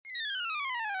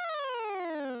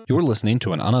You're listening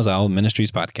to an Homicidal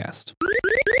Ministries podcast.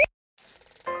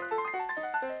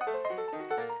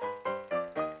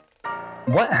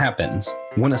 What happens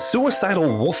when a suicidal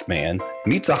wolfman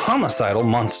meets a homicidal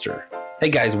monster? Hey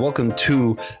guys, welcome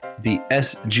to the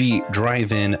SG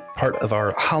Drive-In, part of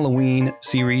our Halloween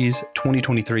series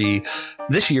 2023.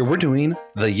 This year we're doing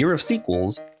the Year of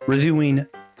Sequels, reviewing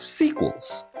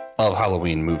sequels of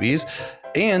Halloween movies.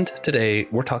 And today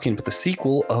we're talking about the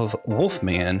sequel of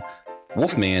Wolfman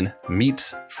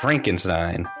Meets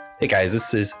Frankenstein. Hey guys,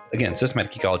 this is, again,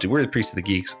 Systematic Geekology. We're the Priest of the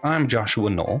Geeks. I'm Joshua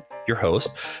Knoll, your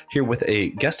host, here with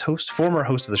a guest host, former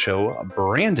host of the show,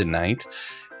 Brandon Knight.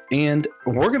 And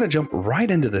we're going to jump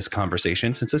right into this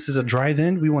conversation. Since this is a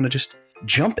drive-in, we want to just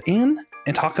jump in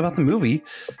and talk about the movie.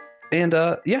 And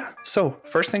so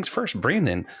first things first,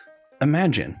 Brandon,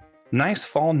 imagine, nice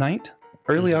fall night,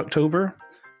 early October.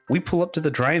 We pull up to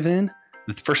the drive-in.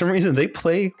 For some reason, they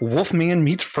play Wolfman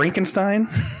Meets Frankenstein.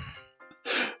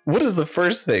 What is the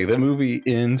first thing? The movie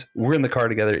ends. We're in the car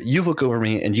together. You look over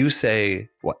me and you say,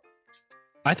 what?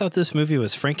 I thought this movie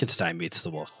was Frankenstein Meets the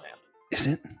Wolfman. Is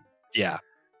it? Yeah.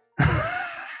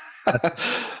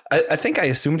 I think I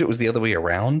assumed it was the other way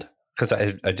around because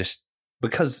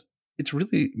because it's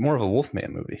really more of a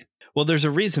Wolfman movie. Well, there's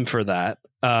a reason for that.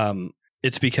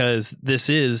 It's because this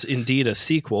is indeed a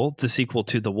sequel, the sequel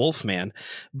to The Wolfman,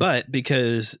 but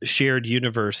because shared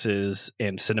universes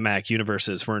and cinematic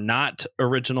universes were not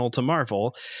original to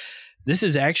Marvel, this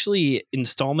is actually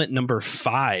installment number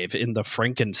 5 in the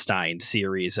Frankenstein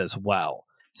series as well.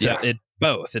 So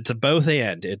It's a both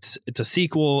and. It's a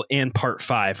sequel and part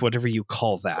 5, whatever you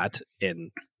call that in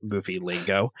movie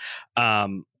lingo.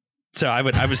 So I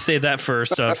would say that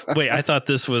first. Wait, I thought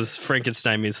this was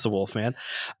Frankenstein Meets the Wolfman.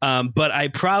 But I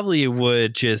probably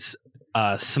would just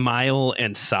smile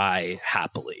and sigh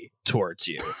happily towards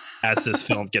you as this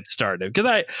film gets started.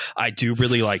 Because I do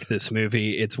really like this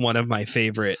movie. It's one of my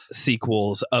favorite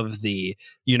sequels of the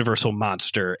Universal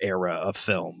Monster era of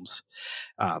films.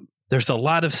 There's a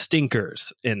lot of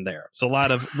stinkers in there. It's a lot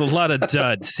of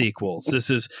dud sequels. This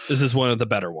is one of the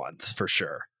better ones for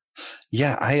sure.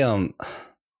 Yeah, I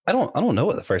don't know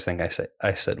what the first thing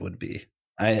I said would be.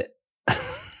 I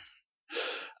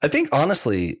think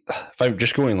honestly, if I'm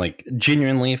just going like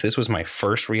genuinely, if this was my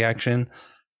first reaction,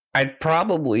 I'd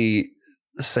probably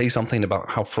say something about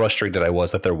how frustrated I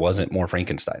was that there wasn't more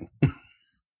Frankenstein.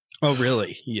 Oh,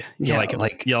 really? Yeah. You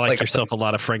like yourself a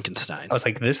lot of Frankenstein. I was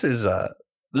like, this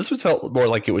was felt more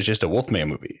like it was just a Wolfman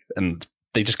movie, and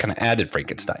they just kind of added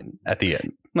Frankenstein at the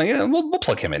end. Like, yeah, we'll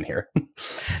plug him in here.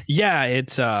 Yeah,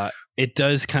 it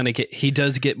does kind of he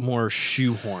does get more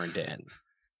shoehorned in.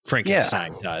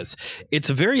 Frankenstein does. It's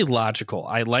very logical.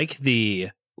 I like the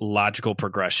logical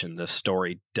progression the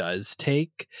story does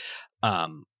take.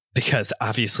 Because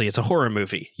obviously it's a horror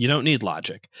movie. You don't need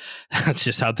logic. That's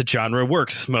just how the genre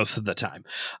works most of the time.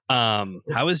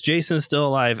 How is Jason still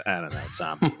alive? I don't know,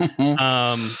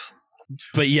 Tom.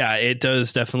 But yeah,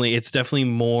 it's definitely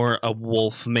more a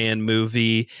Wolfman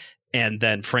movie, and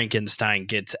then Frankenstein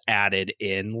gets added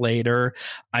in later.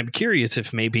 I'm curious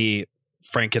if maybe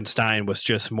Frankenstein was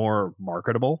just more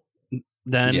marketable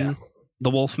than the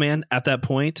Wolfman at that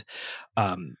point.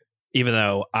 Even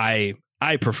though I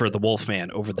prefer the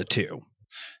Wolfman over the two.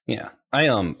 Yeah,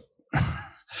 I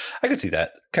could see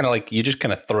that. Kind of like you just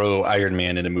kind of throw Iron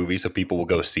Man in a movie so people will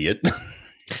go see it.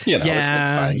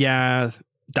 It's fine. Yeah.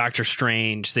 Doctor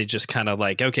Strange, they just kind of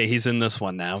like, okay, he's in this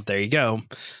one now. There you go.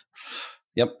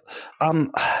 Yep.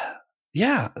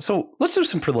 So let's do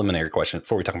some preliminary questions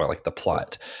before we talk about like the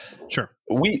plot. Sure.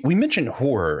 We mentioned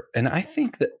horror, and I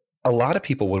think that a lot of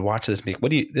people would watch this.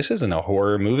 This isn't a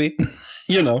horror movie,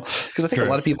 because I think a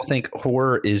lot of people think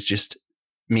horror is just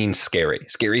means scary.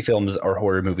 Scary films are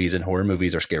horror movies, and horror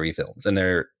movies are scary films, and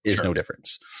there is no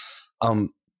difference.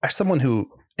 As someone who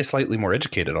is slightly more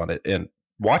educated on it and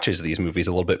watches these movies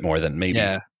a little bit more than maybe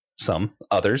some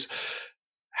others,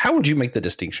 how would you make the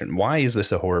distinction? Why is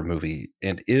this a horror movie?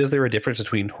 And is there a difference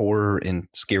between horror and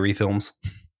scary films?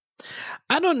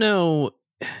 I don't know.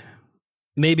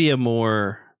 Maybe a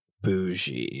more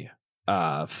bougie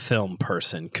film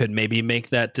person could maybe make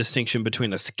that distinction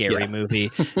between a scary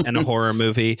movie and a horror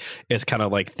movie. It's kind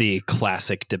of like the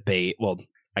classic debate. Well,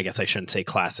 I guess I shouldn't say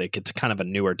classic. It's kind of a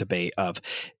newer debate of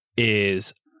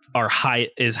is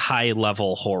high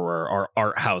level horror or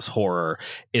art house horror,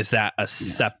 is that a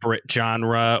separate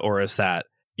genre, or is that,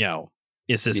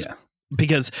 is this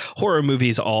because horror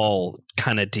movies all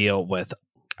kind of deal with,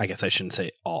 I guess I shouldn't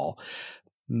say all,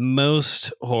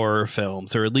 most horror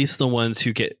films, or at least the ones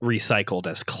who get recycled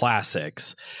as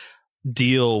classics,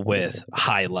 deal with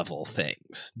high level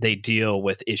things. They deal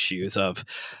with issues of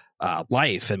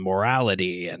life and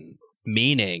morality and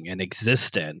meaning and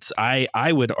existence.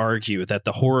 I would argue that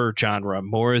the horror genre,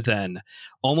 more than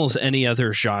almost any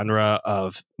other genre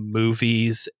of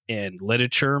movies and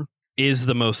literature, is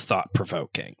the most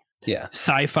thought-provoking. Yeah.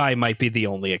 Sci-fi might be the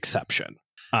only exception.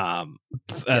 But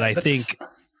I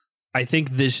think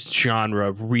this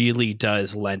genre really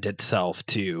does lend itself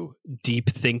to deep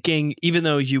thinking, even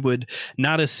though you would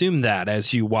not assume that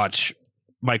as you watch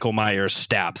Michael Myers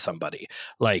stab somebody.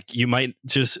 Like, you might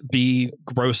just be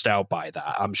grossed out by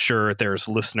that. I'm sure there's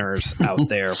listeners out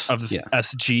there of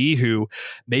SG who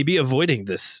may be avoiding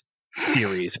this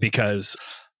series because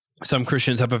some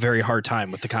Christians have a very hard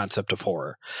time with the concept of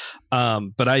horror.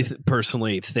 But I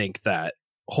personally think that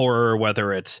horror,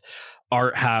 whether it's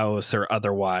art house or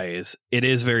otherwise, it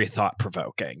is very thought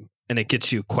provoking and it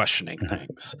gets you questioning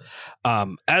things.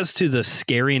 As to the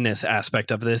scariness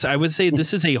aspect of this, I would say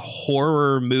this is a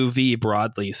horror movie,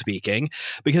 broadly speaking,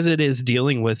 because it is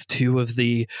dealing with two of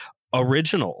the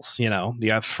originals. You know,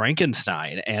 you have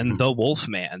Frankenstein and the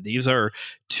Wolfman. These are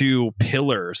two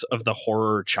pillars of the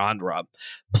horror genre.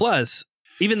 Plus,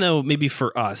 even though maybe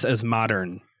for us as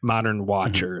modern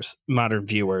watchers, modern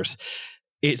viewers,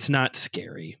 it's not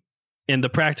scary. And the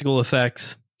practical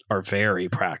effects are very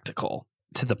practical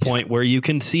to the point where you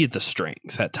can see the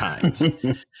strings at times.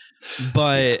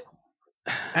 But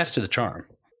adds to the charm.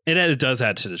 It does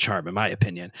add to the charm, in my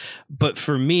opinion. But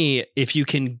for me, if you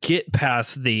can get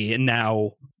past the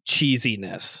now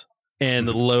cheesiness and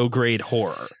low grade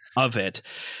horror of it,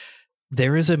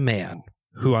 there is a man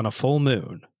who on a full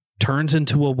moon turns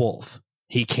into a wolf.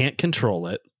 He can't control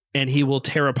it, and he will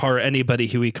tear apart anybody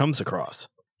who he comes across.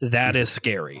 That is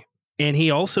scary. And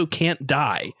he also can't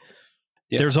die.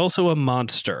 Yeah. There's also a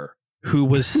monster who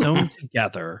was sewn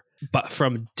together but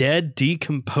from dead,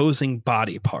 decomposing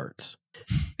body parts.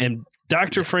 And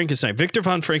Dr. Frankenstein, Victor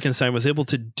von Frankenstein, was able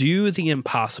to do the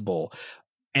impossible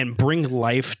and bring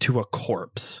life to a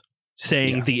corpse,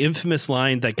 saying the infamous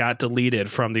line that got deleted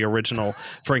from the original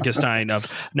Frankenstein of,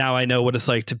 "Now I know what it's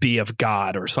like to be of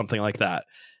God," or something like that.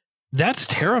 That's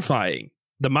terrifying.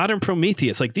 The modern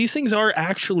Prometheus, like, these things are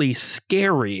actually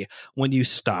scary when you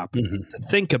stop to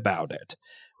think about it.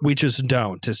 We just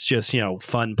don't. It's just,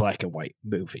 fun black and white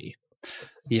movie.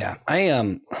 Yeah.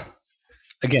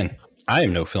 Again, I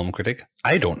am no film critic.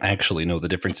 I don't actually know the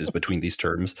differences between these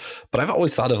terms, but I've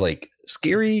always thought of like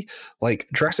scary, like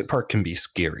Jurassic Park can be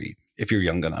scary if you're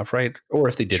young enough, right? Or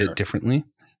if they did it differently.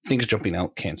 Things jumping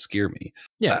out can't scare me.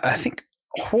 Yeah. I think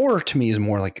horror to me is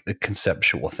more like a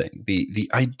conceptual thing. The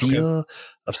idea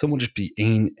of someone just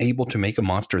being able to make a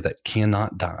monster that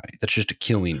cannot die, that's just a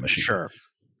killing machine. Sure.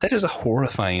 That is a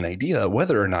horrifying idea,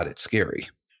 whether or not it's scary.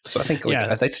 So I think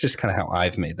that's just kind of how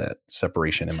I've made that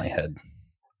separation in my head.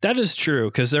 That is true,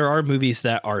 because there are movies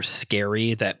that are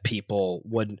scary that people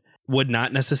would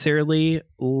not necessarily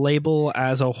label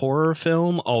as a horror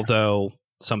film, although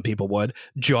some people would.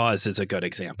 Jaws is a good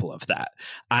example of that.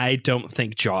 I don't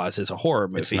think Jaws is a horror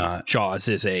movie. It's not. Jaws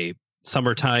is a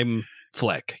summertime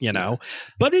flick,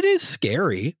 but it is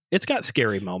scary. It's got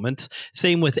scary moments.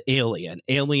 Same with Alien.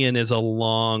 Alien is a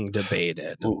long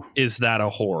debated. Ooh. Is that a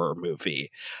horror movie?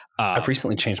 I've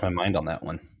recently changed my mind on that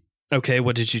one. Okay,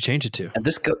 what did you change it to? And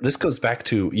this goes back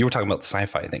to, you were talking about the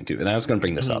sci-fi thing too, and I was going to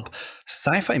bring this up.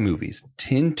 Sci-fi movies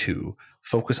tend to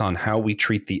focus on how we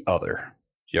treat the other.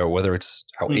 Whether it's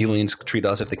how aliens treat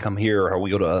us if they come here, or how we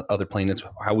go to other planets,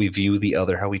 how we view the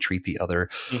other, how we treat the other.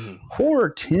 Horror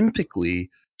typically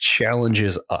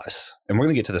challenges us. And we're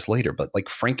going to get to this later, but like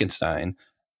Frankenstein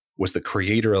was the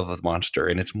creator of a monster,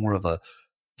 and it's more of the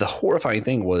horrifying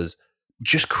thing was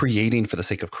just creating for the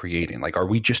sake of creating. Like, are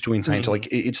we just doing science? Like,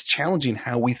 it's challenging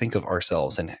how we think of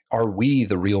ourselves, and are we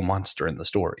the real monster in the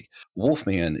story?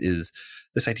 Wolfman is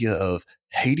this idea of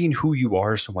hating who you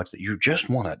are so much that you just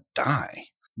want to die,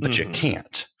 but you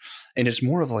can't. And it's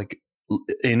more of like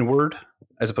inward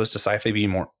as opposed to sci-fi being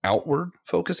more outward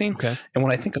focusing. Okay. And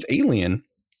when I think of Alien,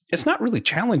 it's not really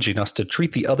challenging us to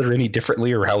treat the other any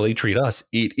differently or how they treat us.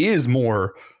 It is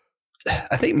more,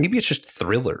 I think maybe it's just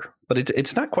thriller, but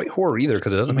it's not quite horror either,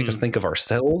 because it doesn't make us think of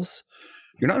ourselves.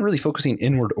 You're not really focusing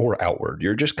inward or outward.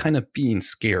 You're just kind of being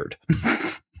scared.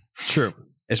 True.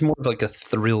 It's more of like a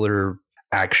thriller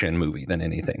action movie than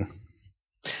anything.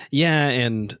 Yeah,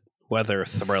 and whether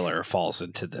thriller falls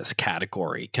into this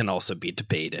category can also be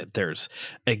debated. There's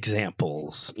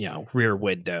examples, Rear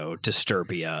Window,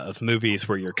 Disturbia, of movies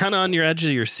where you're kind of on your edge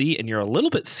of your seat and you're a little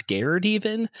bit scared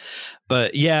even.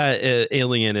 But yeah,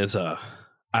 Alien is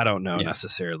I don't know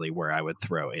necessarily where I would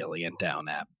throw Alien down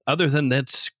at, other than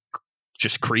that's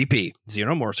just creepy.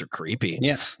 Xenomorphs are creepy.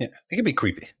 Yeah, it can be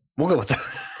creepy. We'll go with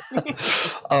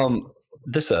that.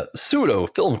 this pseudo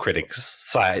film critic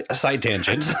side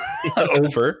tangents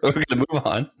over. We're going to move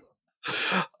on.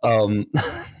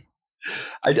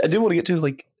 I do want to get to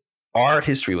like our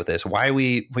history with this, why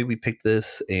we picked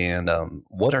this, and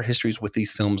what our histories with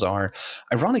these films are.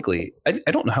 Ironically, I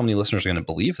don't know how many listeners are going to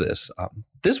believe this.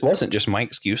 This wasn't just my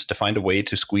excuse to find a way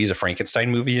to squeeze a Frankenstein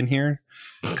movie in here,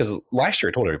 because last year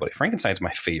I told everybody Frankenstein's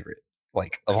my favorite.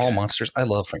 Like of all monsters, I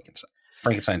love Frankenstein.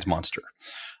 Frankenstein's monster.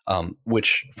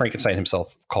 Which Frankenstein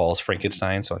himself calls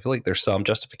Frankenstein. So I feel like there's some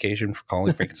justification for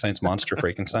calling Frankenstein's monster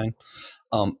Frankenstein.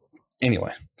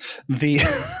 Anyway,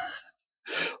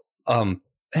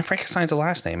 and Frankenstein's a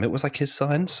last name. It was like his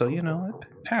son. So, you know,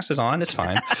 it passes on. It's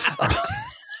fine.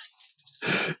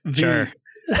 Sure.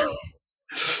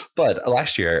 But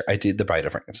last year I did The Bride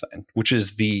of Frankenstein, which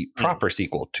is the proper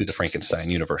sequel to the Frankenstein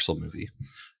Universal movie.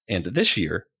 And this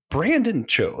year, Brandon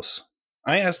chose.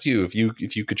 I asked you if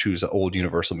you could choose an old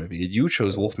Universal movie. You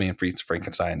chose Wolfman Meets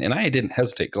Frankenstein, and I didn't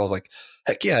hesitate because I was like,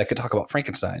 heck yeah, I could talk about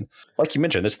Frankenstein. Like you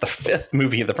mentioned, it's the 5th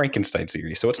movie in the Frankenstein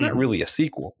series, so it's not really a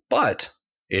sequel, but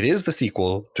it is the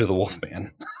sequel to The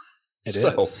Wolfman.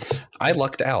 So I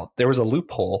lucked out. There was a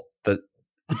loophole that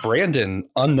Brandon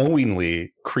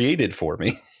unknowingly created for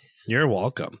me. You're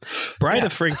welcome. Bride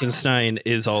of Frankenstein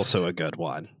is also a good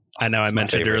one. I know I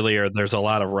mentioned earlier there's a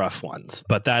lot of rough ones,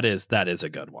 but that is a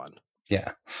good one.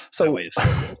 Yeah. So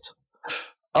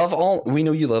of all, we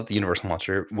know you love the Universal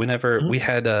monster. Whenever we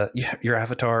had your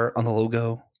avatar on the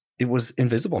logo, it was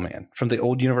Invisible Man from the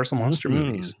old Universal monster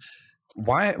movies.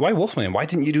 Why Wolfman? Why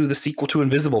didn't you do the sequel to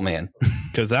Invisible Man?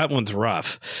 Because that one's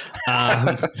rough.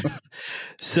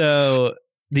 So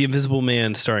The Invisible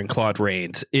Man starring Claude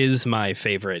Rains is my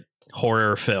favorite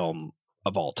horror film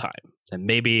of all time. And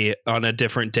maybe on a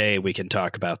different day, we can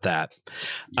talk about that.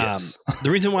 Yes. The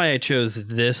reason why I chose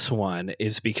this one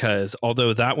is because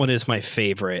although that one is my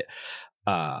favorite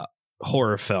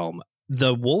horror film,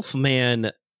 the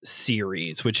Wolfman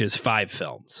series, which is 5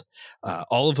 films,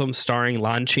 all of them starring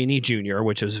Lon Chaney Jr.,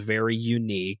 which is very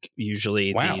unique.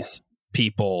 Usually these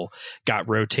people got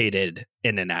rotated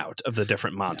in and out of the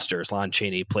different monsters. Yeah. Lon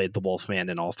Chaney played the Wolfman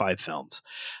in all 5 films.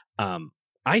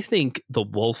 I think the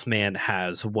Wolfman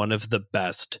has one of the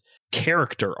best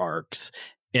character arcs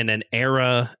in an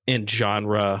era and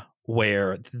genre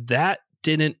where that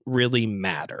didn't really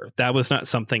matter. That was not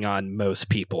something on most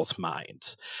people's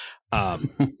minds.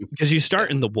 Because you start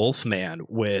in the Wolfman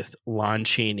with Lon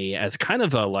Chaney as kind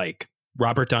of a like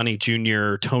Robert Downey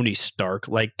Jr., Tony Stark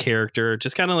like character,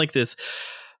 just kind of like this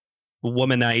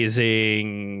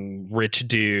womanizing rich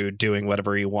dude doing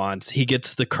whatever he wants. He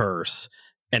gets the curse.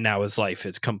 And now his life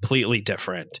is completely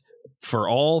different for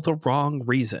all the wrong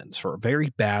reasons, for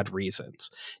very bad reasons.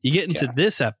 You get into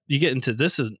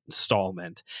this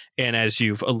installment, and as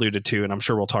you've alluded to, and I'm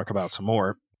sure we'll talk about some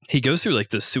more, he goes through like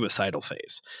this suicidal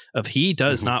phase of he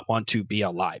does not want to be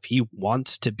alive. He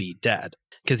wants to be dead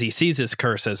because he sees his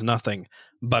curse as nothing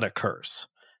but a curse.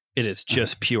 It is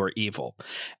just pure evil.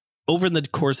 Over the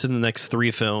course of the next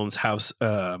 3 films, I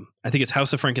think it's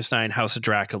House of Frankenstein, House of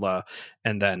Dracula,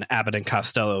 and then Abbott and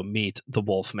Costello meet the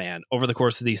Wolfman. Over the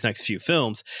course of these next few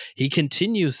films, he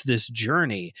continues this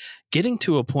journey, getting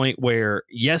to a point where,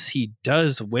 yes, he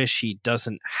does wish he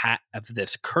doesn't have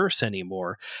this curse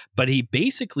anymore, but he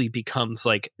basically becomes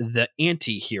like the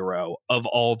anti-hero of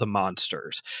all the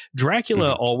monsters.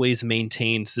 Dracula always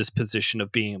maintains this position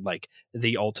of being like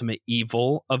the ultimate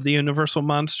evil of the Universal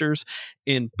monsters.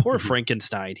 In poor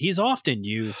Frankenstein, he's often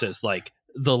used as like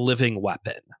the living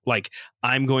weapon. Like,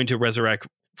 I'm going to resurrect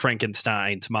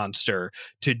Frankenstein's monster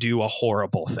to do a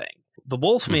horrible thing. The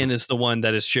Wolfman is the one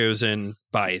that is chosen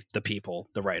by the people,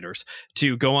 the writers,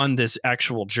 to go on this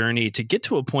actual journey to get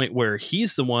to a point where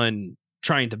he's the one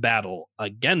trying to battle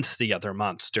against the other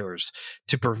monsters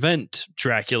to prevent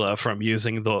Dracula from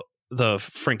using the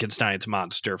Frankenstein's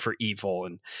monster for evil.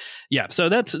 And yeah, so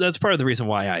that's part of the reason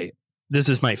why this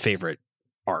is my favorite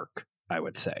arc, I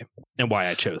would say, and why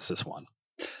I chose this one.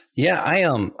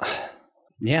 Yeah,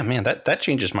 yeah, man, that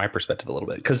changes my perspective a little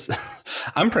bit because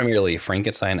I'm primarily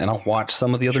Frankenstein, and I'll watch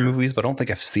some of the other movies, but I don't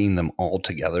think I've seen them all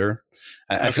together.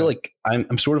 I feel like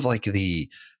I'm sort of like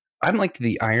I'm like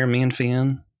the Iron Man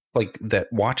fan, like that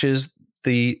watches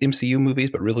the MCU movies,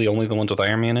 but really only the ones with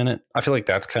Iron Man in it. I feel like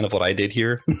that's kind of what I did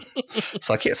here.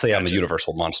 So I can't say I'm a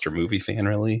Universal monster movie fan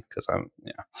really, because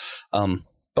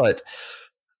but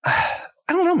I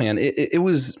don't know, man. It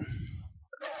was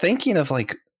thinking of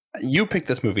like, you picked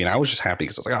this movie and I was just happy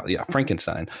because I was like, oh yeah,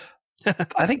 Frankenstein.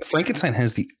 I think Frankenstein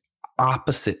has the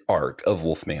opposite arc of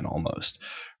Wolfman almost.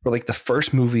 Where like the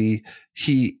first movie,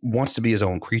 he wants to be his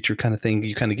own creature kind of thing.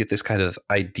 You kind of get this kind of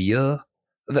idea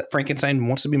that Frankenstein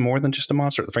wants to be more than just a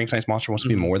monster. The Frankenstein's monster wants to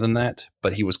be more than that,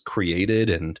 but he was created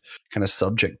and kind of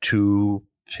subject to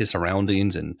his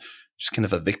surroundings and just kind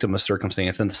of a victim of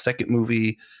circumstance. And the second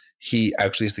movie, he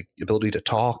actually has the ability to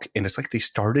talk, and it's like they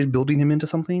started building him into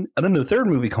something. And then the third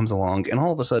movie comes along, and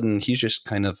all of a sudden he's just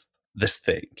kind of this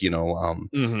thing,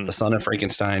 the son of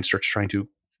Frankenstein starts trying to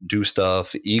do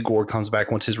stuff. Igor comes back,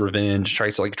 wants his revenge,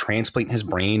 tries to like transplant his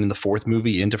brain in the fourth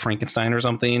movie into Frankenstein or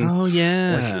something. Oh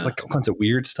yeah. Like all kinds of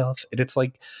weird stuff. And it's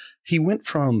like he went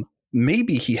from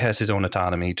maybe he has his own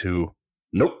autonomy to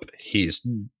nope, he's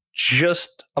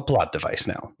just a plot device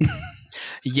now.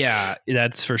 Yeah,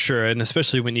 that's for sure. And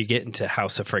especially when you get into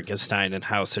House of Frankenstein and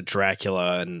House of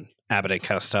Dracula and Abbott and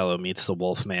Costello meets the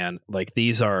Wolfman, like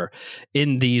these are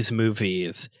in these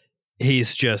movies, he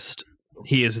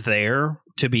is there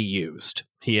to be used.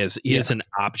 He is an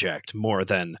object more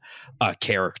than a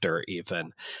character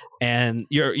even. And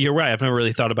you're right. I've never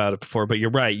really thought about it before, but you're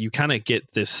right. You kind of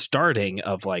get this starting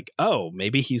of like, oh,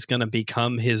 maybe he's going to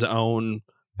become his own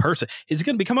person. He's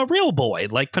going to become a real boy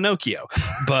like Pinocchio.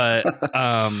 But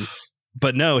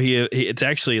but no, it's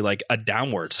actually like a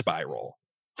downward spiral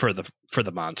for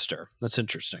the monster. That's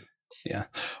interesting. Yeah.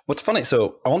 What's funny,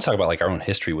 so I want to talk about like our own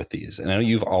history with these. And I know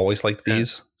you've always liked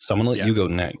these, so I'm gonna let you go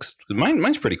next.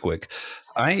 Mine's pretty quick.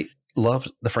 I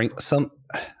loved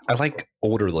I like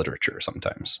older literature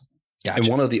sometimes. Gotcha. And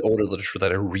one of the older literature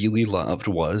that I really loved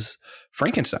was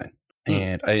Frankenstein.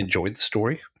 And I enjoyed the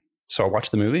story. So I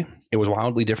watched the movie. It was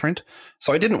wildly different.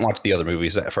 So I didn't watch the other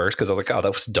movies at first because I was like, oh,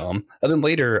 that was dumb. And then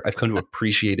later I've come to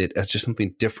appreciate it as just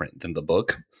something different than the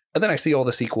book. And then I see all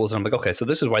the sequels and I'm like, okay, so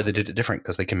this is why they did it different,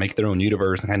 because they can make their own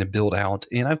universe and kind of build out.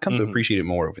 And I've come to appreciate it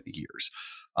more over the years.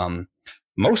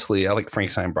 Mostly I like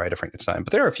Frankenstein, Bride of Frankenstein,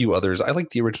 but there are a few others. I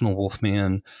like the original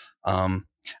Wolfman. I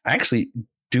actually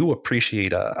do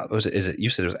appreciate, you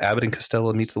said it was Abbott and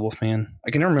Costello meets the Wolfman?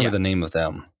 I can never remember the name of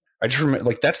them. I just remember,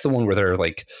 like, that's the one where they're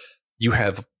like, you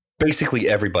have basically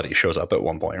everybody shows up at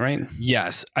one point, right?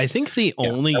 Yes. I think the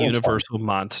only universal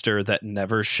monster that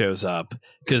never shows up,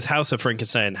 because House of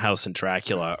Frankenstein and House of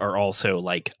Dracula are also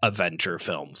like Avenger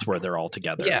films where they're all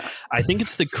together. Yeah. I think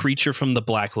it's the creature from the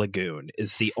Black Lagoon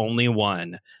is the only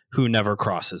one who never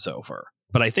crosses over.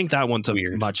 But I think that one's a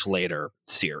much later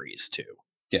series too.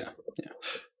 Yeah. Yeah.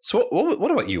 So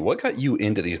what about you? What got you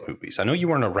into these movies? I know you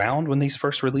weren't around when these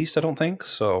first released, I don't think.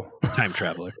 So time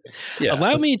traveler. Yeah.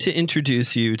 Allow me to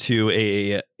introduce you to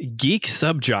a geek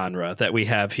subgenre that we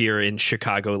have here in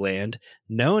Chicagoland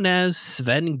known as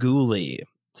Svengoolie.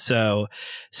 So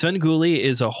Svengoolie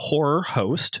is a horror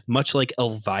host, much like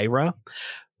Elvira,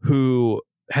 who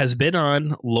has been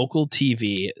on local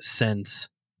TV since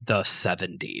the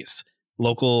 70s.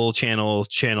 Local channels,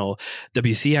 channel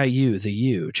WCIU, The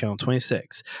U, channel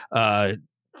 26,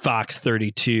 Fox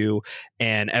 32,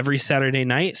 and every Saturday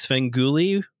night,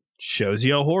 Svengoolie shows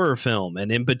you a horror film,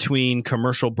 and in between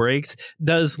commercial breaks,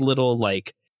 does little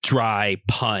like dry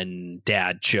pun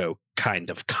dad joke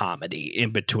kind of comedy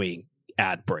in between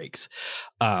ad breaks.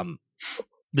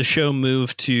 The show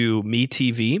moved to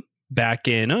MeTV back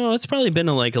in, it's probably been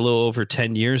like a little over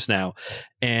 10 years now,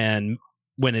 and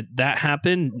when that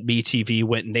happened, MeTV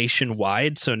went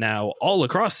nationwide. So now all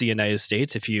across the United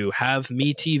States, if you have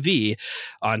MeTV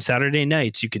on Saturday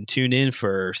nights, you can tune in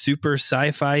for Super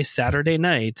Sci-Fi Saturday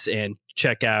Nights and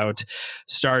check out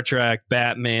Star Trek,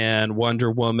 Batman, Wonder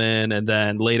Woman, and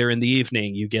then later in the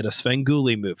evening you get a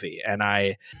Svengoolie movie. And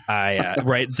I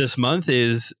right this month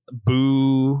is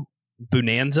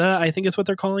Bonanza, I think is what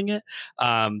they're calling it.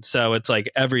 So it's like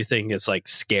everything is like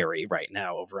scary right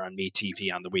now over on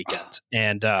MeTV on the weekends.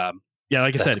 And like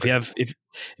I said, if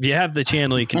you have the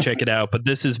channel, you can check it out. But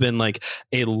this has been like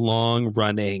a long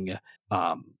running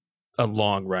geek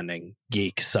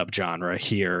subgenre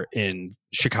here in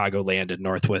Chicagoland and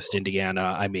Northwest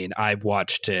Indiana. I mean, I've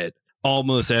watched it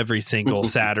almost every single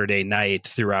Saturday night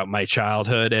throughout my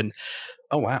childhood. And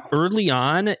oh, wow. Early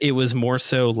on, it was more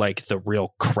so like the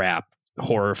real crap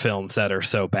horror films that are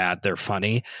so bad they're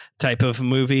funny type of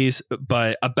movies.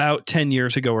 But about 10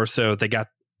 years ago or so, they got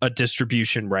a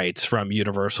distribution rights from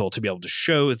Universal to be able to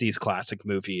show these classic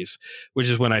movies, which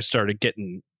is when I started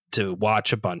getting to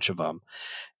watch a bunch of them.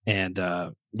 And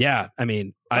I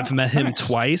mean, I've met him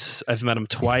twice. I've met him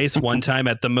twice. One time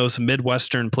at the most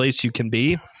Midwestern place you can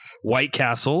be, White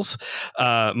Castles.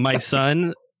 My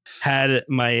son had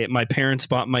my parents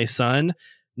bought my son,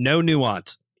 no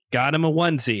nuance, got him a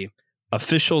onesie,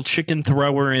 official chicken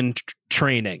thrower in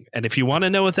training. And if you want to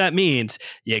know what that means,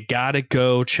 you got to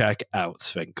go check out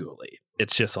Svengoolie.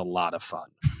 It's just a lot of fun.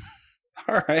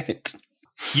 All right.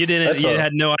 You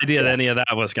had no idea that any of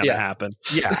that was going to happen.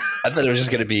 Yeah. I thought it was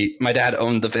just going to be, my dad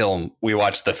owned the film. We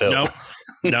watched the film.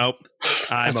 Nope.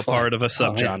 I'm a part of a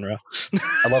subgenre.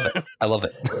 I love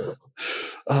it.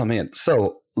 Oh, man.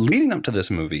 So leading up to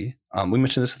this movie, we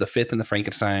mentioned this is the fifth in the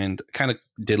Frankenstein. Kind of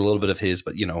did a little bit of his,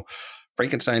 but,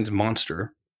 Frankenstein's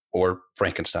monster, or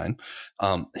Frankenstein,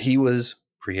 he was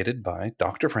created by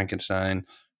Dr. Frankenstein.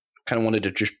 Kind of wanted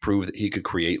to just prove that he could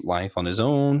create life on his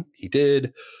own. He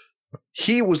did.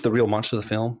 He was the real monster of the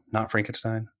film, not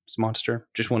Frankenstein's monster.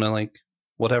 Just want to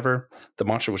whatever. The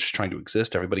monster was just trying to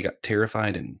exist. Everybody got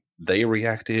terrified and they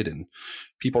reacted and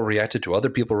people reacted to other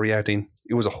people reacting.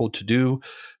 It was a whole to-do.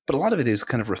 But a lot of it is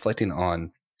kind of reflecting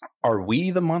on, are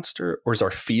we the monster or is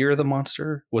our fear the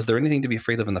monster? Was there anything to be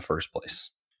afraid of in the first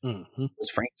place? Mm-hmm. Was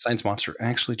Frankenstein's monster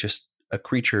actually just a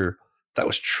creature that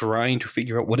was trying to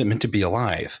figure out what it meant to be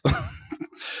alive?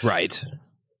 Right.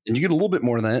 And you get a little bit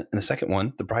more of that in the second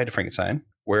one, The Bride of Frankenstein,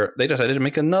 where they decided to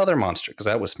make another monster because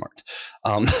that was smart.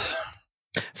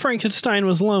 Frankenstein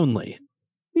was lonely.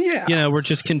 Yeah. We're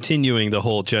just continuing the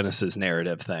whole Genesis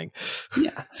narrative thing.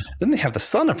 Yeah. Then they have the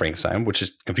son of Frankenstein, which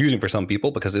is confusing for some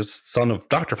people because it's son of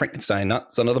Dr. Frankenstein,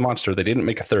 not son of the monster. They didn't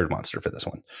make a third monster for this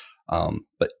one.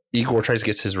 But Igor tries to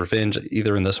get his revenge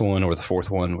either in this one or the fourth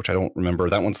one, which I don't remember.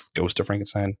 That one's Ghost of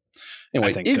Frankenstein.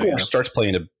 Anyway, Igor starts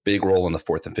playing a big role in the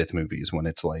fourth and fifth movies when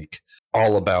it's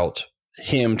all about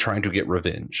him trying to get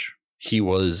revenge. He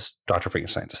was Dr.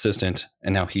 Frankenstein's assistant,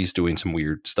 and now he's doing some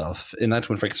weird stuff. And that's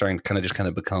when Frankenstein kind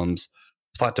of becomes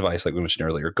a plot device, like we mentioned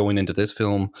earlier. Going into this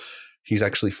film, he's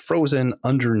actually frozen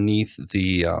underneath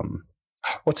the,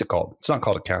 what's it called? It's not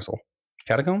called a castle.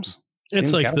 Catacombs?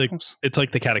 It's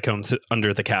like the catacombs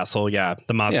under the castle. Yeah.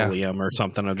 The mausoleum or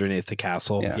something underneath the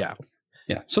castle. Yeah.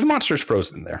 So the monster's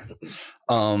frozen there.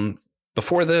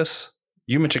 Before this,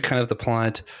 you mentioned kind of the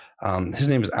plot. His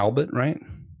name is Albert, right?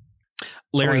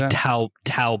 Larry Talbot.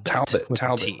 Talbot.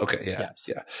 Okay, yeah. Yes.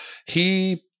 Yeah.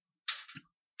 He,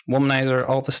 womanizer,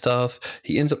 all the stuff.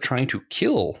 He ends up trying to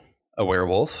kill a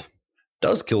werewolf.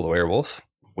 Does kill the werewolf,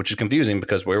 which is confusing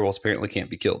because werewolves apparently can't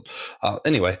be killed.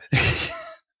 Anyway,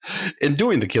 in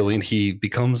doing the killing, he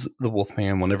becomes the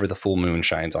Wolfman whenever the full moon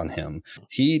shines on him.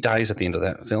 He dies at the end of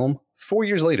that film. 4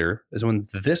 years later is when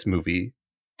this movie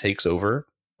takes over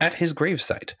at his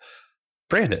gravesite.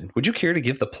 Brandon, would you care to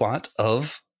give the plot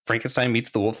of Frankenstein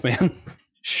Meets the Wolfman?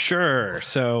 Sure.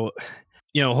 So,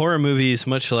 horror movies,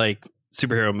 much like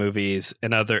superhero movies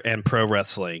and pro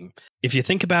wrestling, if you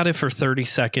think about it for 30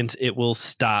 seconds, it will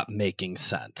stop making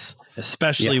sense,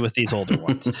 especially with these older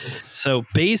ones. So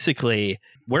basically,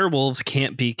 werewolves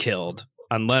can't be killed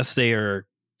unless they are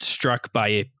struck by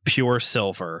a pure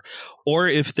silver, or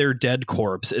if their dead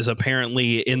corpse is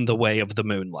apparently in the way of the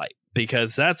moonlight,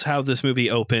 because that's how this movie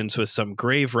opens, with some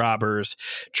grave robbers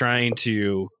trying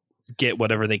to get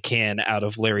whatever they can out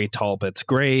of Larry Talbot's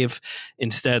grave.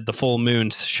 Instead, the full moon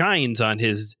shines on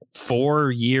his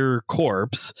 4-year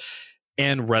corpse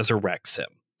and resurrects him.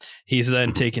 He's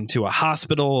then taken to a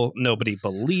hospital. Nobody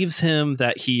believes him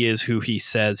that he is who he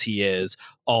says he is.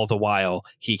 All the while,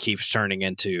 he keeps turning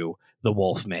into the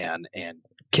Wolfman and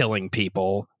killing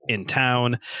people in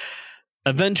town.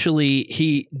 Eventually,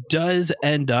 he does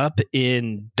end up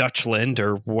in Dutchland,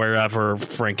 or wherever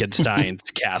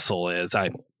Frankenstein's castle is.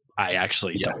 I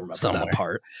actually don't remember that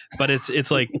part, but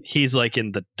it's like he's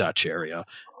in the Dutch area.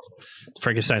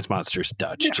 Frankenstein's monster's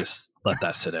Dutch. Yeah. Just let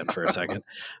that sit in for a second.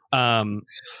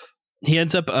 He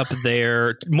ends up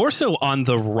there, more so on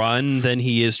the run than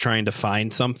he is trying to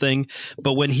find something.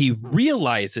 But when he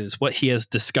realizes what he has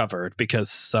discovered,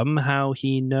 because somehow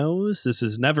he knows, this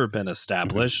has never been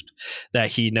established,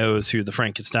 that he knows who the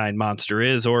Frankenstein monster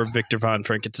is, or Victor von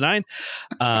Frankenstein.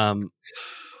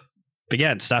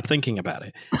 Again, stop thinking about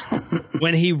it.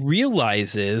 When he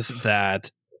realizes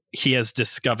that he has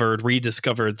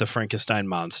rediscovered the Frankenstein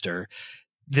monster,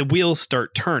 the wheels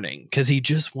start turning, because he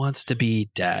just wants to be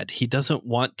dead. He doesn't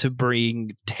want to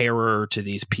bring terror to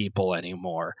these people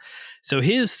anymore. So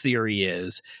his theory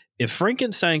is, if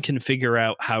Frankenstein can figure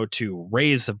out how to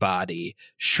raise a body,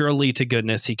 surely to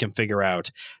goodness he can figure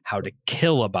out how to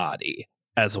kill a body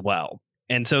as well.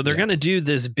 And so they're going to do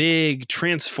this big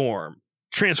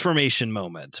transformation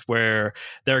moment where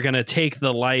they're going to take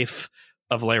the life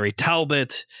of Larry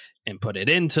Talbot and put it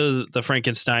into the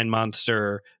Frankenstein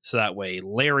monster, so that way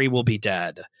Larry will be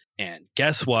dead. And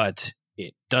guess what?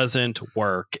 It doesn't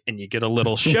work, and you get a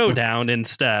little showdown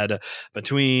instead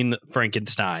between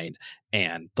Frankenstein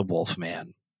and the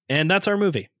Wolfman. And that's our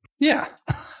movie. Yeah.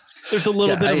 There's a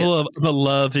little bit of a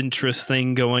love interest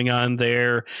thing going on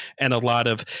there, and a lot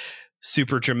of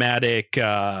super dramatic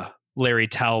Larry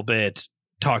Talbot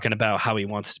talking about how he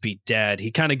wants to be dead.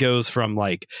 He kind of goes from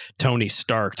like Tony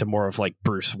Stark to more of like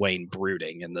Bruce Wayne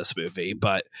brooding in this movie.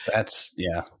 But that's,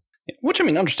 yeah. Which, I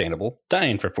mean, understandable.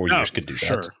 Dying for 4 years could do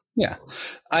that. Yeah.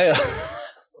 I,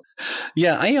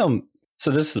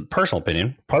 so this is a personal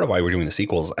opinion. Part of why we're doing the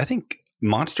sequels, I think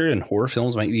monster and horror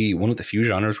films might be one of the few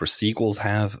genres where sequels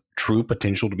have true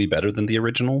potential to be better than the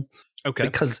original. Okay.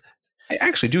 Because I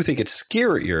actually do think it's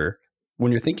scarier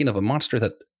when you're thinking of a monster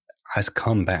that has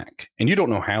come back and you don't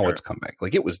know how it's come back.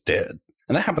 Like, it was dead.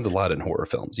 And that happens a lot in horror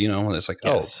films, you know, and it's like,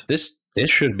 yes. Oh, this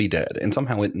should be dead. And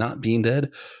somehow it not being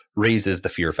dead raises the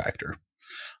fear factor.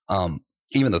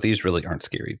 Even though these really aren't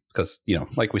scary because, you know,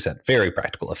 like we said, very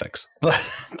practical effects,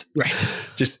 but right.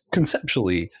 Just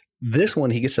conceptually, this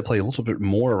one, he gets to play a little bit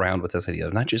more around with this idea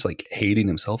of not just like hating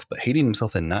himself, but hating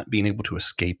himself and not being able to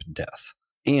escape death.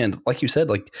 And like you said,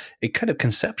 like it kind of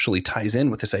conceptually ties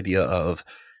in with this idea of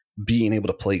being able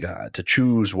to play God, to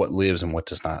choose what lives and what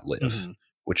does not live,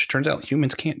 which turns out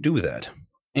humans can't do that.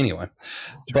 Anyway,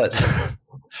 but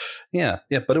yeah.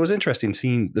 But it was interesting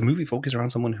seeing the movie focus around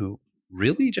someone who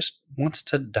really just wants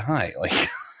to die. Like,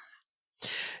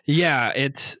 yeah,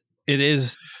 it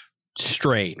is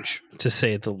strange to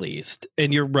say the least.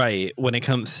 And you're right. When it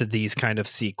comes to these kind of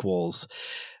sequels,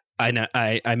 I know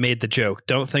I made the joke,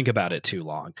 don't think about it too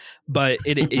long, but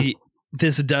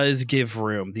this does give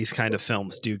room. These kind of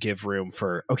films do give room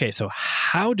for, okay, so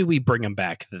how do we bring them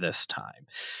back this time?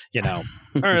 You know,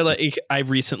 or like I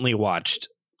rewatched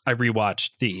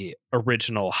the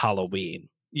original Halloween,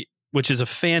 which is a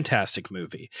fantastic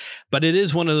movie, but it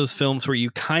is one of those films where you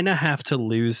kind of have to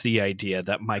lose the idea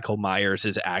that Michael Myers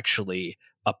is actually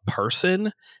a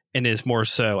person and is more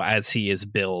so as he is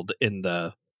billed in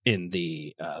the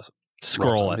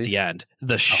scroll at the end,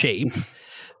 the shape,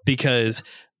 because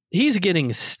he's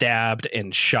getting stabbed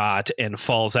and shot and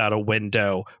falls out a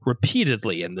window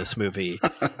repeatedly in this movie.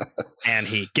 And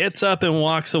he gets up and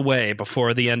walks away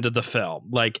before the end of the film.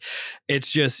 Like, it's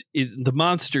just, the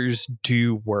monsters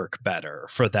do work better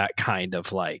for that kind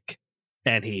of like,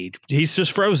 and he's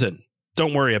just frozen.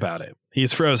 Don't worry about it.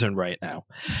 He's frozen right now.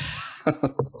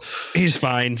 He's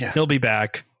fine. Yeah. He'll be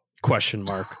back. ? God,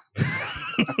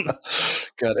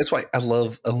 that's why I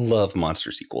love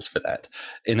monster sequels for that.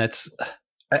 And I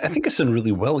think it's done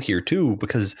really well here too,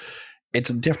 because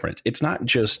it's different. It's not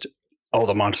just, oh,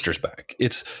 the monster's back.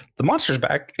 It's the monster's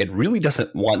back. It really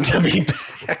doesn't want to be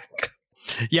back.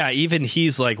 Yeah, even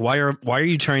he's like, why are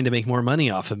you trying to make more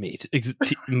money off of me,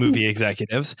 movie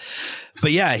executives?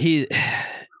 But yeah,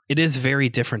 it is very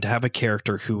different to have a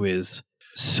character who is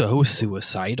so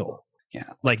suicidal. Yeah,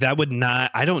 like that would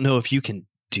not. I don't know if you can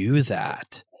do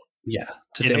that. Yeah,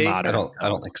 today I don't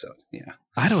think so. Yeah,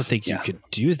 I don't think you could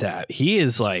do that. He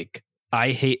is like,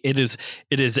 I hate it.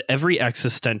 Is every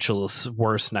existentialist's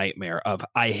worst nightmare of,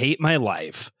 I hate my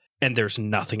life and there's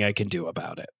nothing I can do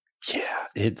about it.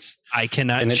 Yeah, I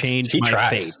cannot change my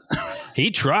fate. He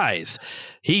tries.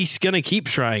 He's gonna keep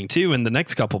trying too in the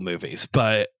next couple movies,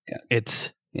 but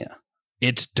it's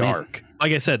dark.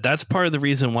 Like I said, that's part of the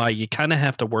reason why you kind of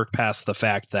have to work past the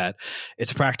fact that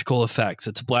it's practical effects,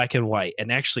 it's black and white,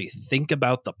 and actually think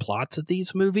about the plots of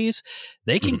these movies.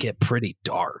 They can get pretty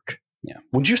dark. Yeah.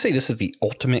 Would you say this is the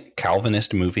ultimate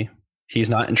Calvinist movie? He's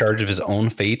not in charge of his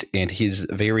own fate, and his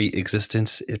very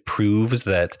existence, it proves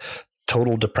that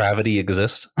total depravity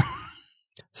exists.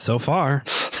 So far.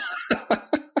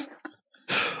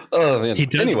 Oh, man. He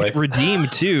does get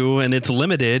redeemed too, and it's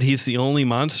limited. He's the only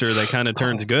monster that kind of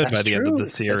turns good by the end of the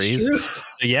series.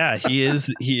 Yeah, he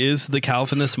is the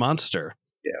Calvinist monster.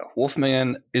 Yeah,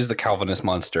 Wolfman is the Calvinist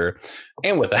monster.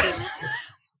 And with that,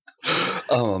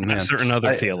 oh man, certain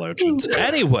other theologians.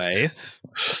 Anyway,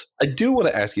 I do want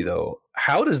to ask you though,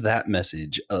 how does that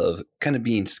message of kind of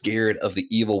being scared of the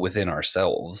evil within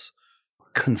ourselves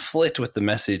conflict with the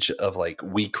message of like,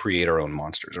 we create our own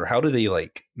monsters, or how do they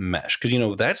like mesh? Because, you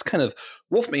know, that's kind of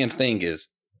Wolfman's thing is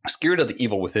scared of the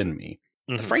evil within me.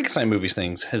 The Frankenstein movies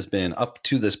things has been up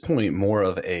to this point more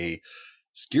of a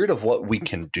scared of what we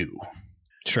can do.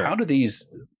 Sure. How do these,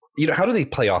 you know, how do they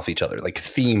play off each other, like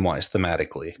theme wise,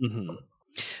 thematically?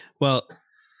 Well,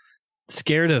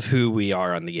 scared of who we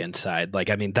are on the inside. Like,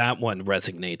 I mean, that one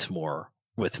resonates more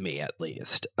with me, at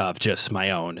least, of just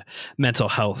my own mental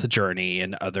health journey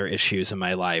and other issues in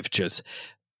my life. Just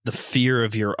the fear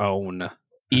of your own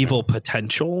evil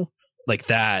potential, like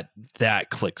that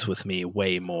clicks with me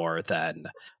way more than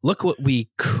look what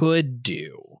we could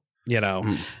do. You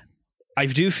know, I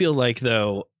do feel like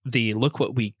though, the look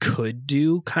what we could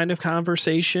do kind of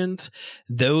conversations,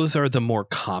 those are the more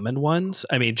common ones.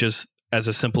 I mean, just as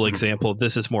a simple example,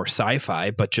 this is more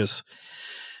sci-fi, but just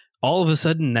all of a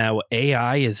sudden now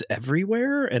AI is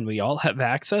everywhere and we all have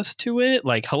access to it.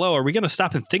 Like, hello, are we going to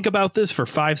stop and think about this for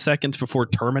 5 seconds before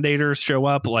Terminators show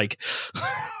up? Like,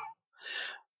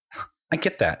 I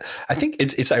get that. I think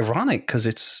it's ironic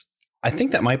because I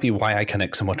think that might be why I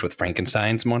connect so much with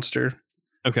Frankenstein's monster.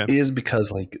 okay. Is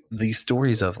because like these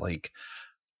stories of like,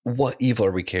 what evil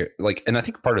are we like, and I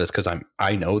think part of this because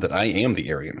I know that I am the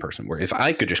arrogant person where if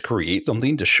I could just create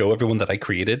something to show everyone that I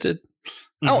created it,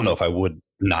 I don't know if I would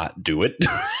not do it.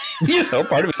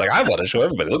 Part of it's like I want to show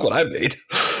everybody, look what I made.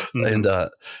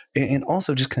 And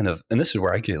also just kind of, and this is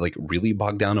where I get like really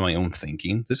bogged down in my own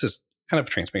thinking. This is kind of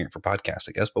transparent for podcasts,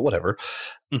 I guess, but whatever.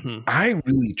 I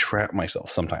really trap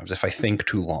myself sometimes if I think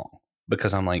too long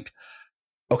because I'm like,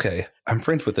 okay, I'm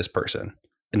friends with this person.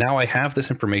 And now I have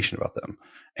this information about them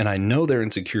and I know their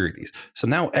insecurities. So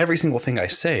now every single thing I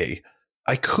say,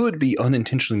 I could be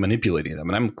unintentionally manipulating them.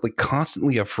 And I'm like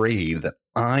constantly afraid that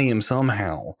I am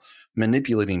somehow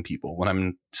manipulating people when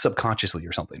I'm subconsciously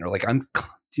or something, or like I'm,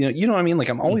 you know what I mean? Like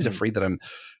I'm always afraid that I'm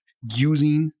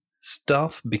using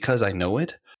stuff because I know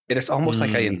it. And it's almost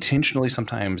like I intentionally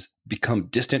sometimes become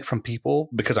distant from people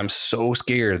because I'm so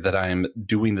scared that I'm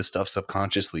doing this stuff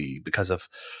subconsciously because of,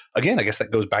 again, I guess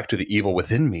that goes back to the evil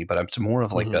within me, but it's more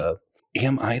of like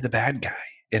am I the bad guy?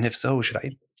 And if so, should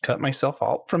I cut myself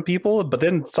out from people? But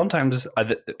then sometimes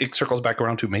it circles back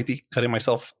around to maybe cutting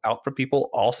myself out from people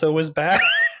also is bad.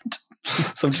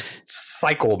 So I'm just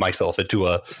cycle myself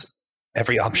into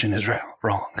every option is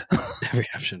wrong. Every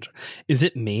option. Is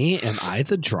it me? Am I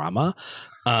the drama?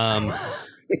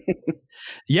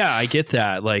 Yeah, I get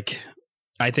that. Like,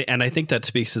 I think that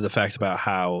speaks to the fact about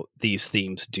how these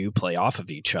themes do play off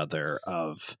of each other.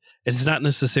 Of it's not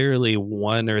necessarily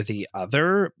one or the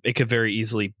other. It could very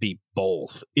easily be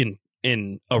both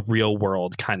in a real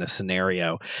world kind of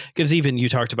scenario. Because even you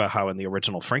talked about how in the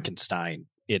original Frankenstein,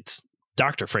 it's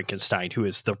Dr. Frankenstein who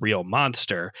is the real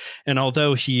monster, and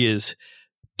although he is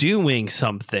doing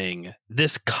something,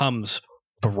 this comes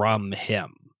from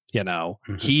him.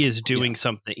 He is doing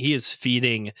something. He is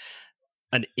feeding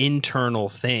an internal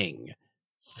thing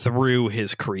through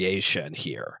his creation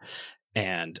here.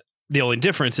 And the only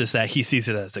difference is that he sees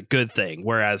it as a good thing.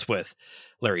 Whereas with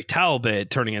Larry Talbot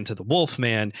turning into the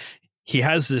Wolfman, he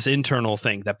has this internal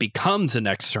thing that becomes an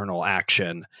external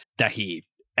action that he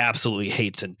absolutely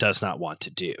hates and does not want to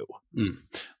do.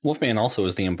 Wolfman also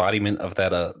is the embodiment of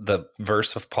that the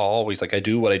verse of Paul where he's like, I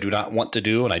do what I do not want to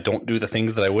do and I don't do the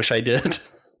things that I wish I did.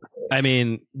 I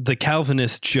mean, the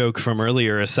Calvinist joke from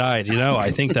earlier aside, I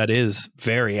think that is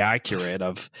very accurate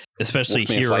of, especially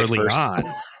Wolfman's here early first. on,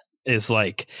 is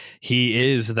like,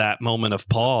 he is that moment of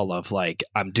Paul of like,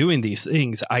 I'm doing these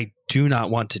things. I do not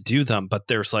want to do them, but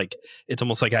there's like, it's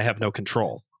almost like I have no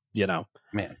control,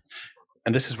 Man.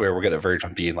 And this is where we're going to verge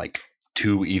on being like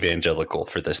too evangelical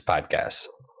for this podcast.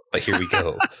 But here we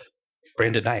go.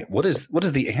 Brandon Knight, what is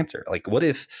the answer? Like, what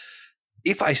if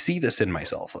I see this in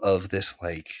myself of this,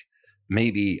 like,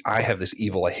 maybe I have this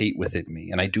evil I hate within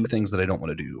me and I do things that I don't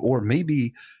want to do, or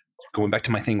maybe going back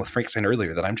to my thing with Frankenstein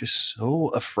earlier, that I'm just so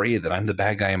afraid that I'm the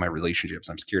bad guy in my relationships.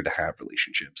 I'm scared to have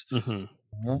relationships.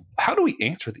 How do we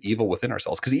answer the evil within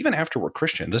ourselves? Because even after we're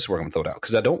Christian, this is where I'm going to throw it out,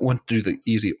 because I don't want to do the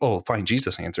easy, find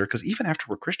Jesus answer. Because even after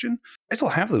we're Christian, I still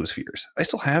have those fears. I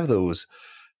still have those,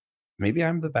 maybe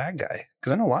I'm the bad guy.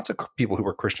 Because I know lots of people who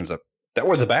were Christians that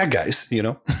were the bad guys,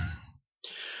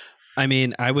 I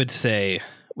mean, I would say,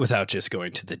 without just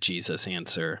going to the Jesus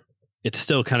answer, it's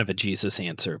still kind of a Jesus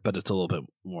answer, but it's a little bit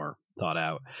more thought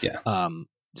out. Yeah.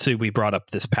 So we brought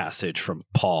up this passage from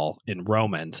Paul in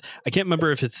Romans. I can't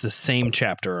remember if it's the same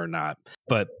chapter or not,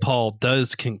 but Paul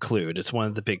does conclude, it's one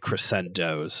of the big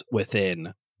crescendos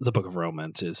within the book of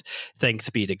Romans, is thanks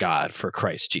be to God for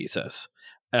Christ Jesus.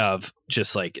 Of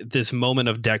just like this moment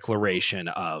of declaration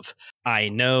of, I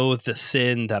know the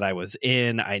sin that I was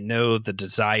in. I know the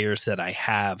desires that I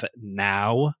have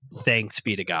now. Thanks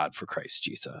be to God for Christ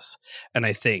Jesus. And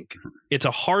I think it's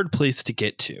a hard place to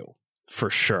get to, for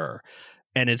sure.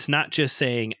 And it's not just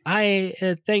saying,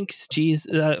 thanks, Jesus,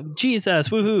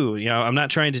 woohoo. I'm not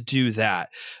trying to do that,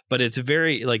 but it's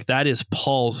very like, that is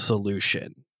Paul's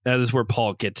solution. That is where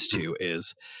Paul gets to,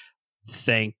 is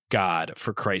thank God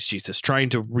for Christ Jesus, trying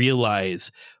to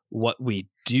realize what we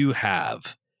do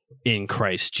have in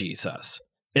Christ Jesus,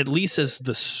 at least as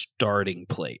the starting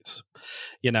place.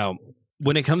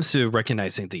 When it comes to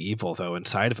recognizing the evil, though,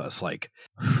 inside of us, like,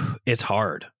 it's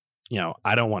hard.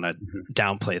 I don't want to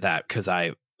downplay that, because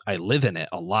I live in it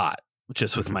a lot,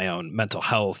 just with my own mental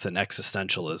health and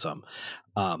existentialism,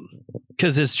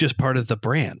 because it's just part of the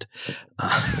brand.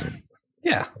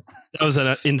 Yeah. That was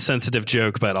an insensitive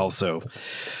joke, but also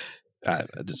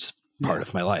it's part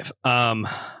of my life.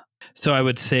 So I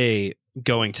would say,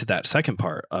 going to that second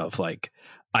part of like,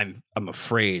 I'm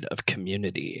afraid of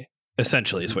community,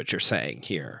 essentially is what you're saying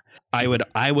here. I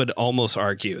would almost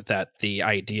argue that the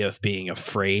idea of being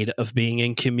afraid of being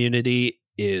in community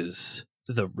is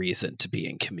the reason to be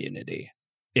in community.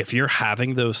 If you're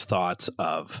having those thoughts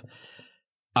of,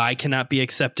 I cannot be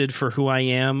accepted for who I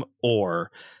am,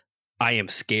 or I am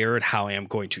scared how I am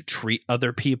going to treat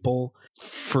other people,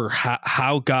 for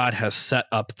how God has set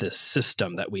up this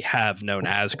system that we have known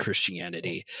as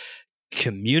Christianity,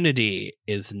 community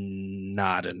is a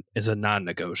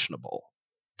non-negotiable.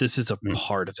 This is a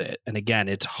part of it. And again,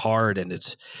 it's hard and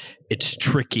it's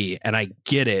tricky. And I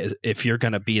get it. If you're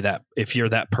going to be that, if you're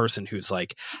that person who's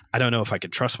like, I don't know if I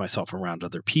can trust myself around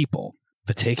other people,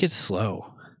 but take it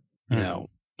slow, you know,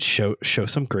 show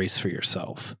some grace for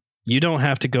yourself. You don't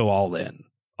have to go all in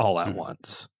all at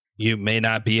once. You may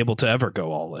not be able to ever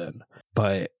go all in,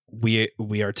 but we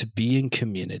are to be in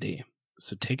community.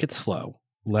 So take it slow.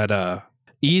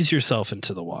 Ease yourself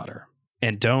into the water,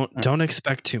 and don't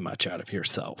expect too much out of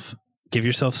yourself. Give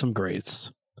yourself some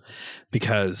grace,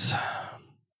 because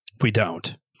we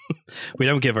don't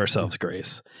give ourselves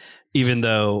grace, even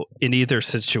though in either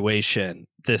situation,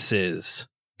 this is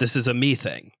a me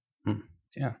thing.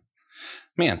 Yeah,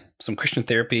 man, some Christian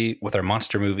therapy with our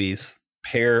monster movies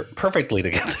pair perfectly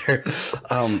together.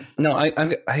 No,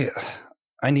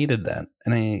 I needed that,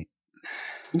 and I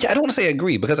don't want to say I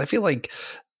agree, because I feel like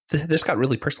this got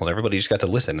really personal. Everybody just got to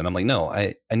listen, and I'm like, no,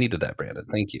 I needed that, Brandon.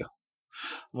 Thank you.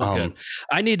 Well, good.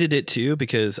 I needed it too,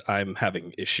 because I'm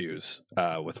having issues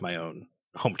with my own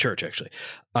home church, actually.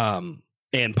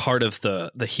 And part of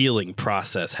the healing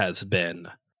process has been,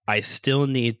 I still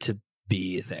need to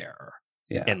be there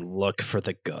and look for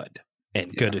the good.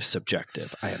 And good is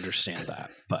subjective. I understand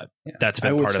that, but that's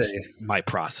been part of my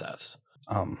process.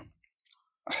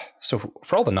 So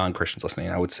for all the non-Christians listening,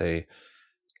 I would say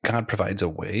God provides a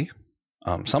way.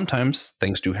 Sometimes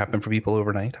things do happen for people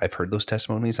overnight. I've heard those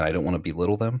testimonies, and I don't want to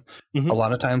belittle them. A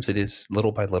lot of times it is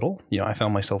little by little. You know, I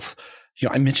found myself,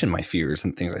 I mentioned my fears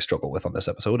and things I struggle with on this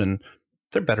episode, and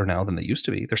they're better now than they used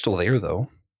to be. They're still there though.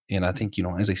 And I think,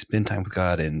 as I spend time with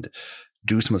God and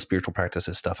do some of the spiritual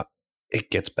practices stuff, it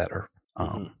gets better.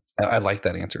 I like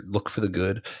that answer. Look for the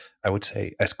good. I would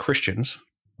say, as Christians,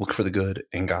 look for the good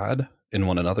in God, in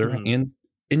one another, and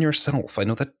in yourself. I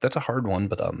know that's a hard one,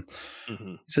 but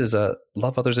it says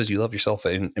love others as you love yourself,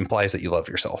 and implies that you love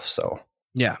yourself. So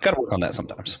got to work on that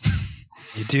sometimes.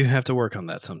 You do have to work on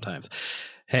that sometimes.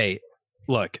 Hey,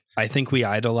 look, I think we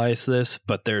idolize this,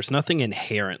 but there's nothing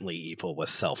inherently evil with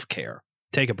self-care.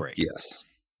 Take a break. Yes.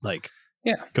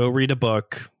 Go read a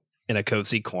book in a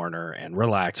cozy corner and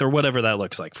relax, or whatever that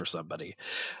looks like for somebody.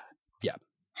 Yeah.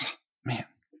 Man.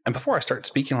 And before I start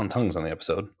speaking on tongues on the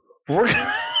episode, we're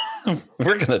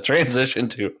going to transition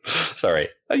to, sorry.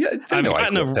 I've gotten a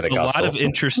lot of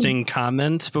interesting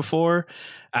comments before.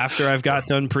 After I've got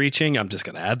done preaching, I'm just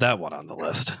going to add that one on the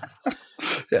list.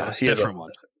 It's a different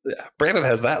one. Yeah, Brandon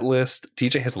has that list.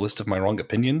 TJ has a list of my wrong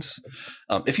opinions.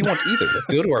 If you want either,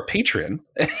 go to our Patreon.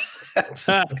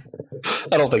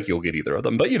 I don't think you'll get either of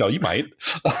them, but you might.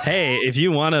 Hey, if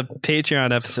you want a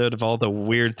Patreon episode of all the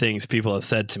weird things people have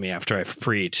said to me after I've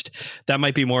preached, that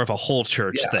might be more of a whole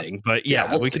church thing. But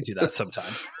we could do that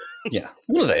sometime.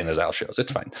 One of the in and out shows.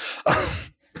 It's fine.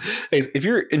 If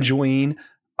you're enjoying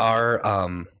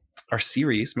our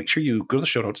series, make sure you go to the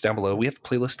show notes down below. We have a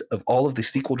playlist of all of the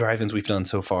sequel drive-ins we've done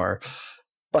so far.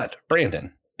 But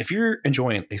Brandon, if you're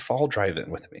enjoying a fall drive-in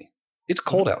with me, it's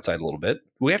cold outside a little bit.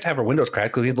 We have to have our windows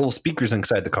cracked because we have little speakers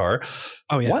inside the car.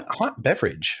 Oh yeah. What hot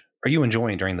beverage are you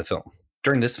enjoying during the film?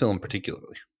 During this film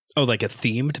particularly? Oh, like a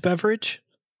themed beverage?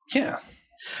 Yeah.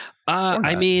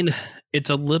 I mean, it's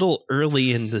a little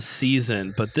early in the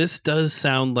season, but this does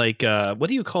sound like what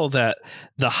do you call that?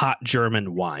 The hot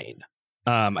German wine.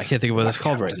 I can't think of what it's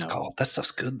called right now. That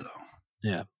stuff's good though.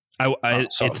 Yeah.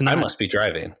 It's not. I must be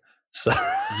driving. So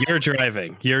You're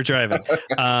driving.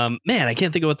 Man, I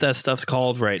can't think of what that stuff's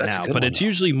called now, but it's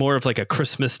usually more of like a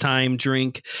Christmas time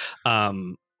drink.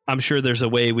 I'm sure there's a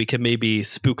way we can maybe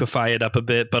spookify it up a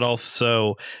bit, but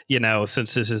also,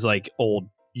 since this is like old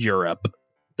Europe,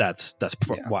 that's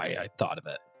why I thought of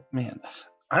it. Man,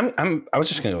 I was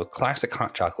just going to go classic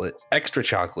hot chocolate, extra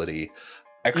chocolatey,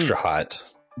 extra hot,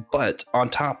 but on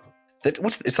top,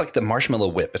 it's like the marshmallow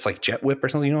whip. It's like Jet Whip or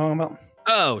something. You know what I'm talking about?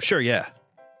 Oh, sure, yeah.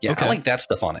 Yeah, okay. I like that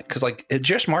stuff on it because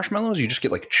just marshmallows, you just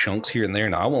get like chunks here and there.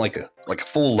 Now I want like a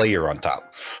full layer on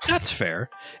top. That's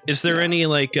fair. Is there any you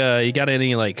got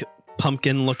any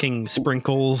pumpkin looking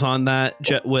sprinkles on that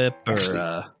Jet Whip or?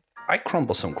 Actually, I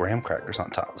crumble some graham crackers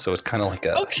on top, so it's kind of like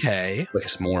a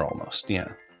s'more almost.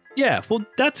 Yeah. Yeah, well,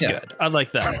 that's Yeah. good. I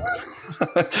like that.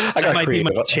 I got might be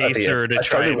creative my chaser to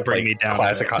try and bring me down.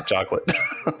 Classic hot chocolate.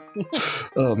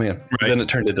 Oh man! Right. Then it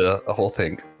turned into a whole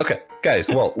thing. Okay, guys.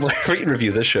 Well, rate and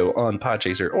review this show on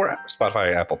Podchaser or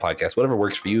Spotify, Apple Podcasts, whatever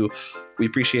works for you. We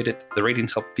appreciate it. The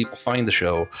ratings help people find the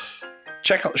show.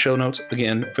 Check out the show notes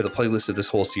again for the playlist of this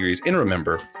whole series. And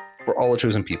remember, we're all a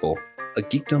chosen people, a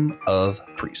geekdom of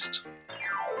priest.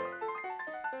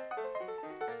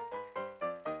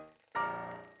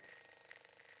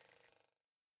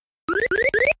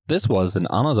 This was an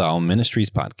Homicidal Ministries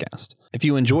podcast. If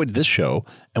you enjoyed this show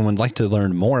and would like to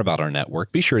learn more about our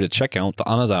network, be sure to check out the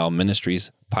Homicidal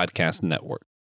Ministries podcast network.